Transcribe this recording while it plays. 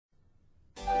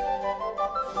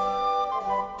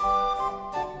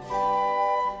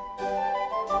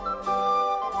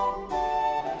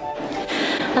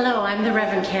the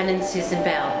Reverend Canon Susan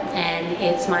Bells, and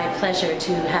it's my pleasure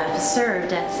to have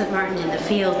served at St. Martin in the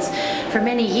Fields for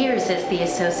many years as the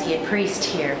associate priest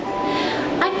here.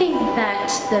 I think that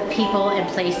the people and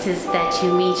places that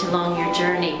you meet along your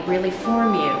journey really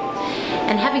form you.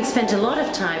 And having spent a lot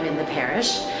of time in the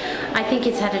parish, I think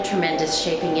it's had a tremendous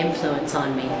shaping influence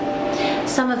on me.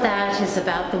 Some of that is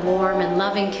about the warm and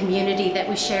loving community that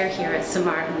we share here at St.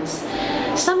 Martin's.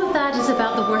 Some of that is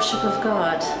about the worship of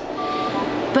God.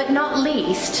 But not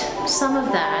least, some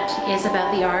of that is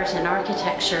about the art and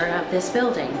architecture of this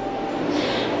building.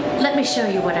 Let me show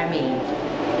you what I mean.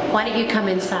 Why don't you come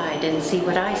inside and see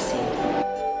what I see?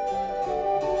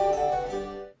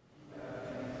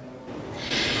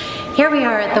 Here we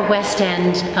are at the west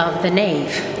end of the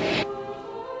nave.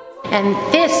 And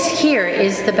this here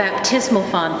is the baptismal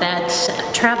font that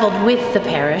traveled with the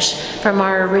parish from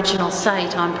our original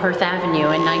site on Perth Avenue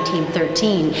in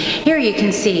 1913. Here you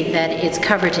can see that it's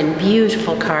covered in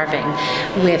beautiful carving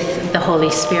with the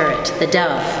Holy Spirit, the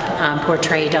dove,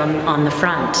 portrayed on the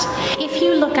front. If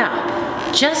you look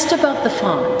up just above the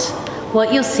font,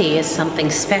 what you'll see is something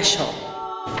special.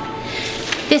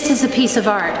 This is a piece of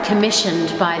art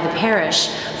commissioned by the parish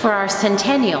for our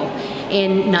centennial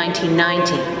in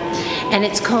 1990. And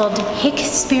it's called Hic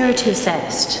Spiritus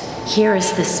Est, Here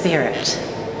is the Spirit.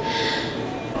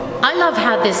 I love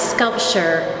how this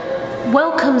sculpture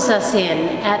welcomes us in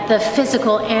at the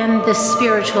physical and the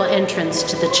spiritual entrance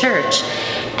to the church,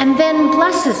 and then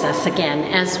blesses us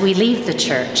again as we leave the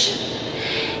church.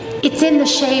 It's in the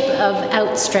shape of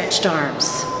outstretched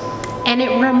arms, and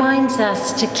it reminds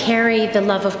us to carry the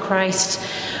love of Christ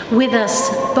with us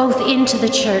both into the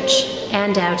church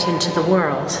and out into the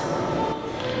world.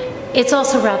 It's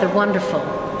also rather wonderful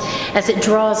as it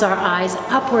draws our eyes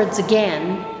upwards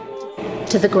again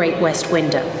to the great west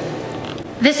window.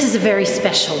 This is a very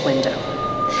special window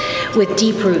with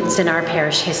deep roots in our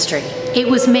parish history. It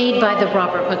was made by the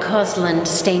Robert McCausland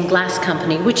Stained Glass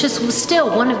Company, which is still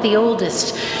one of the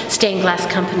oldest stained glass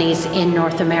companies in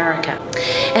North America.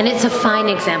 And it's a fine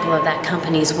example of that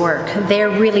company's work. They're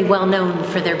really well known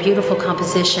for their beautiful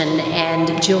composition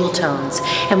and jewel tones,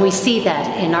 and we see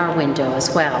that in our window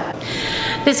as well.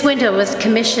 This window was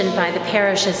commissioned by the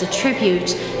parish as a tribute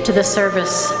to the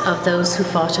service of those who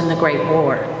fought in the Great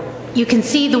War. You can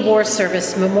see the war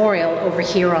service memorial over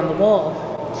here on the wall.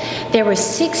 There were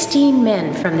 16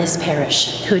 men from this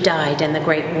parish who died in the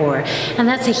Great War, and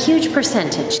that's a huge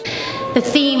percentage. The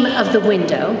theme of the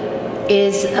window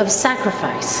is of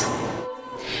sacrifice.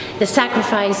 The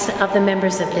sacrifice of the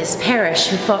members of this parish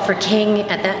who fought for king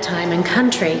at that time and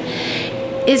country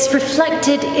is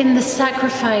reflected in the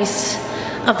sacrifice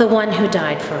of the one who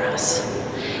died for us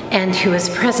and who is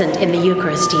present in the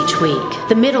Eucharist each week.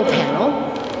 The middle panel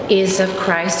is of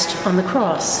Christ on the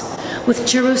cross, with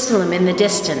Jerusalem in the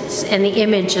distance and the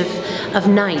image of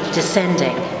night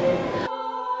descending.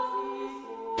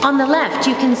 On the left,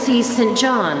 you can see St.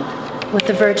 John with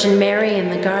the Virgin Mary in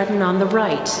the garden on the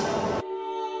right.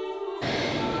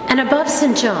 And above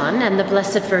St. John and the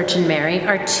Blessed Virgin Mary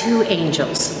are two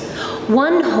angels.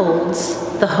 One holds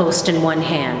the host in one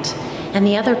hand, and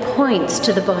the other points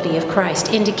to the body of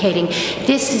Christ, indicating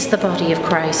this is the body of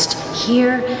Christ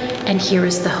here, and here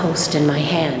is the host in my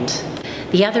hand.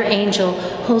 The other angel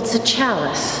holds a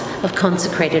chalice of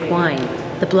consecrated wine,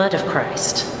 the blood of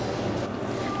Christ.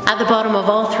 At the bottom of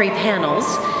all three panels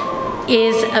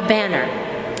is a banner,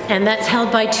 and that's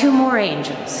held by two more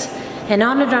angels. And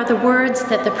on it are the words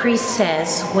that the priest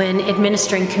says when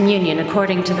administering communion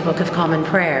according to the Book of Common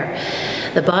Prayer.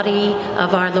 The body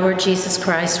of our Lord Jesus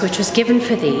Christ, which was given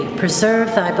for thee, preserve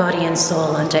thy body and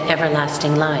soul unto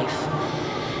everlasting life.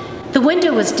 The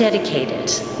window was dedicated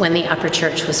when the upper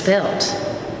church was built.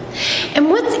 And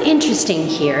what's interesting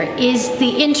here is the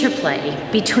interplay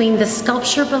between the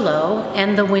sculpture below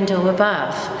and the window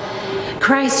above.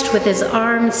 Christ with his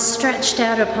arms stretched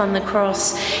out upon the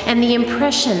cross, and the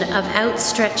impression of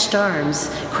outstretched arms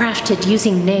crafted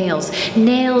using nails.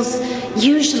 Nails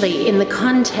usually in the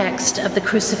context of the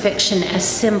crucifixion as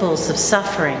symbols of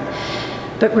suffering,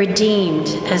 but redeemed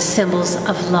as symbols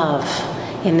of love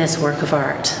in this work of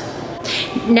art.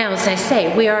 Now, as I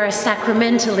say, we are a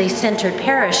sacramentally centered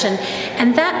parish,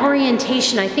 and that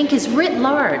orientation, I think, is writ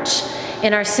large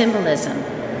in our symbolism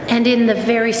and in the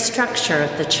very structure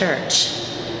of the church.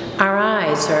 Our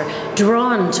eyes are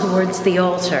drawn towards the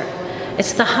altar.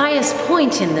 It's the highest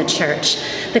point in the church,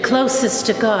 the closest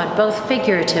to God, both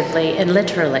figuratively and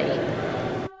literally.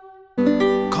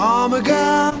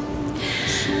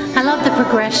 I love the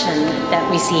progression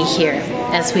that we see here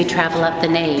as we travel up the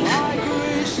nave.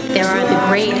 There are the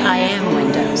great I Am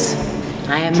windows.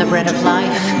 I am the bread of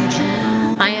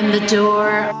life. I am the door,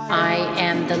 I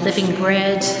am the living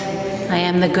bread, I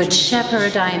am the good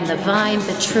shepherd, I am the vine,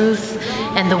 the truth,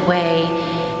 and the way,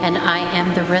 and I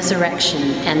am the resurrection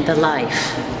and the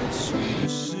life.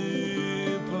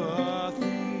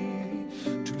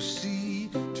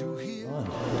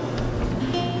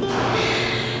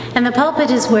 And the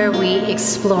pulpit is where we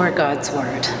explore God's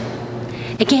Word.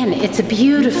 Again, it's a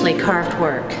beautifully carved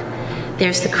work.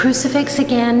 There's the crucifix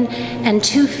again, and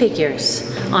two figures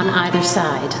on either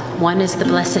side. One is the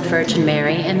Blessed Virgin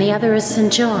Mary, and the other is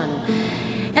St. John.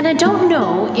 And I don't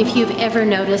know if you've ever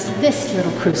noticed this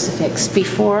little crucifix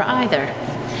before either.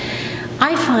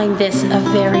 I find this a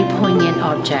very poignant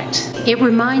object. It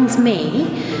reminds me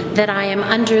that I am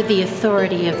under the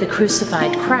authority of the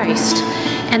crucified Christ,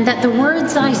 and that the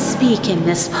words I speak in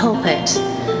this pulpit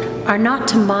are not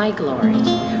to my glory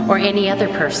or any other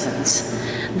person's.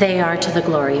 They are to the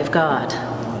glory of God.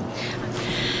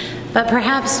 But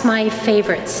perhaps my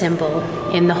favorite symbol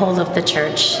in the whole of the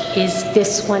church is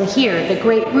this one here, the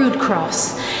great rood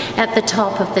cross at the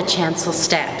top of the chancel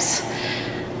steps.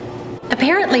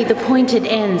 Apparently, the pointed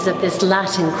ends of this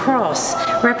Latin cross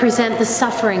represent the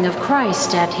suffering of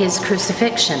Christ at his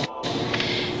crucifixion.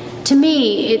 To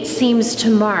me, it seems to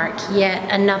mark yet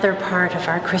another part of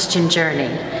our Christian journey.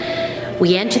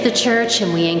 We enter the church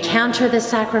and we encounter the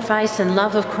sacrifice and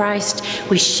love of Christ.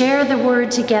 We share the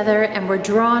word together and we're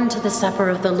drawn to the supper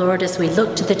of the Lord as we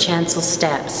look to the chancel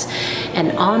steps.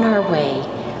 And on our way,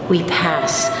 we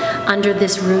pass under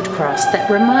this rood cross that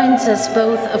reminds us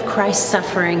both of Christ's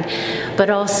suffering,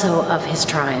 but also of his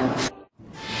triumph.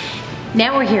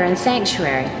 Now we're here in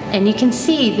sanctuary, and you can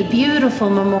see the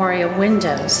beautiful memorial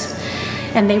windows,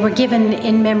 and they were given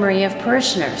in memory of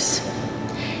parishioners.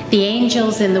 The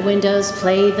angels in the windows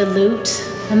play the lute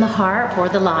and the harp or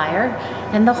the lyre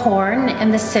and the horn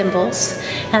and the cymbals,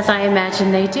 as I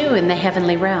imagine they do in the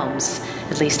heavenly realms.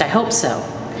 At least I hope so.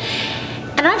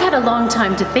 And I've had a long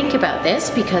time to think about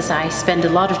this because I spend a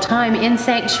lot of time in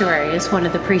sanctuary as one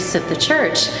of the priests of the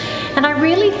church. And I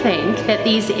really think that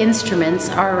these instruments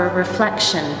are a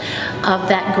reflection of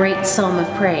that great psalm of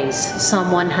praise,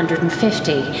 Psalm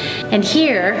 150. And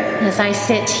here, as I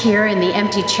sit here in the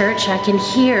empty church, I can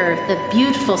hear the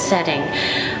beautiful setting,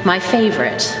 my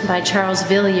favorite, by Charles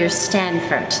Villiers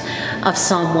Stanford, of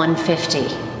Psalm 150.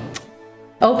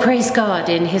 Oh, praise God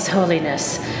in his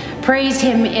holiness. Praise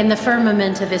him in the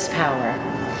firmament of his power.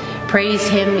 Praise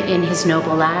him in his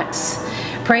noble acts.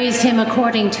 Praise him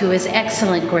according to his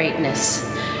excellent greatness.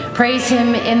 Praise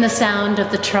him in the sound of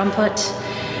the trumpet.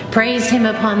 Praise him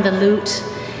upon the lute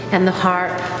and the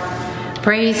harp.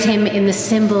 Praise him in the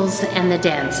cymbals and the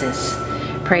dances.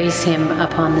 Praise him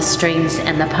upon the strings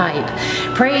and the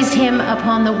pipe. Praise him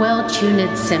upon the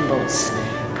well-tuned cymbals.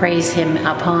 Praise him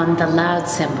upon the loud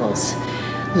cymbals.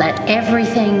 Let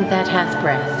everything that hath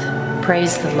breath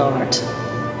praise the Lord.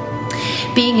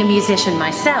 Being a musician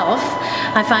myself,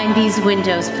 I find these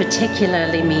windows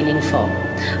particularly meaningful.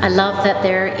 I love that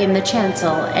they're in the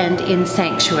chancel and in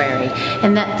sanctuary,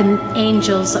 and that the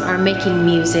angels are making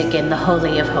music in the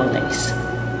Holy of Holies.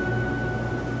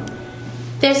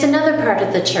 There's another part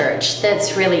of the church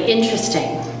that's really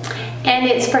interesting, and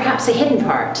it's perhaps a hidden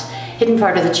part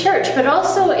of the church, but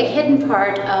also a hidden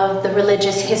part of the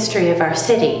religious history of our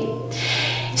city.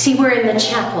 See, we're in the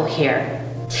chapel here.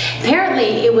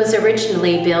 Apparently, it was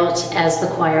originally built as the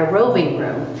choir robing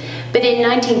room, but in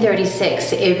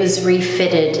 1936, it was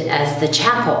refitted as the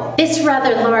chapel. This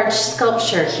rather large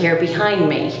sculpture here behind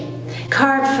me,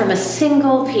 carved from a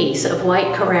single piece of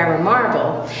white Carrara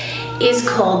marble, is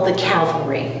called the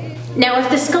Calvary. Now, if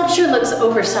the sculpture looks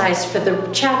oversized for the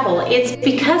chapel, it's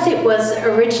because it was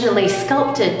originally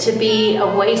sculpted to be a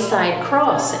wayside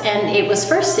cross, and it was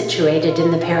first situated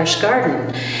in the parish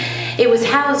garden. It was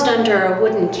housed under a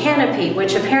wooden canopy,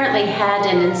 which apparently had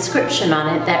an inscription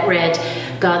on it that read,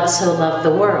 "God so loved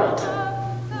the world."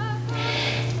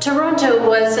 Toronto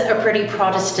was a pretty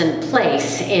Protestant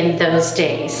place in those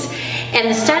days, and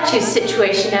the statue's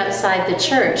situation outside the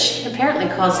church apparently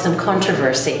caused some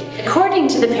controversy. According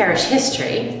to the parish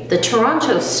history, the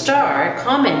Toronto Star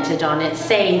commented on it,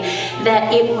 saying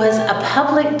that it was a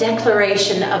public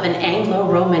declaration of an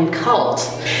Anglo-Roman cult.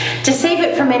 To save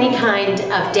it from any kind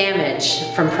of damage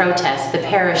from protests, the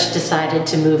parish decided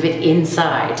to move it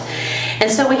inside. And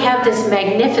so we have this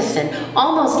magnificent,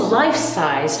 almost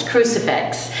life-sized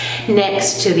crucifix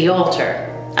next to the altar.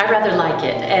 I rather like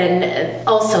it, and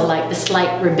also like the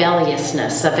slight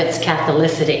rebelliousness of its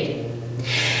Catholicity.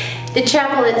 The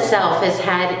chapel itself has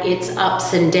had its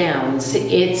ups and downs,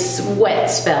 its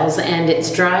wet spells and its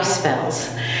dry spells.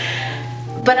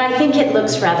 But I think it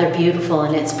looks rather beautiful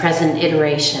in its present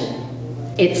iteration.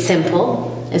 It's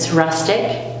simple, It's rustic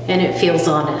and it feels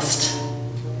honest.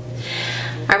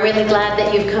 I'm really glad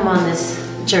that you've come on this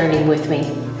journey with me.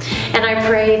 And I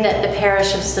pray that the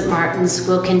parish of St. Martin's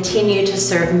will continue to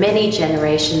serve many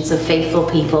generations of faithful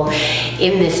people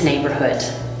in this neighborhood.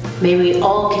 May we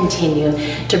all continue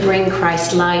to bring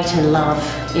Christ's light and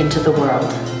love into the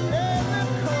world.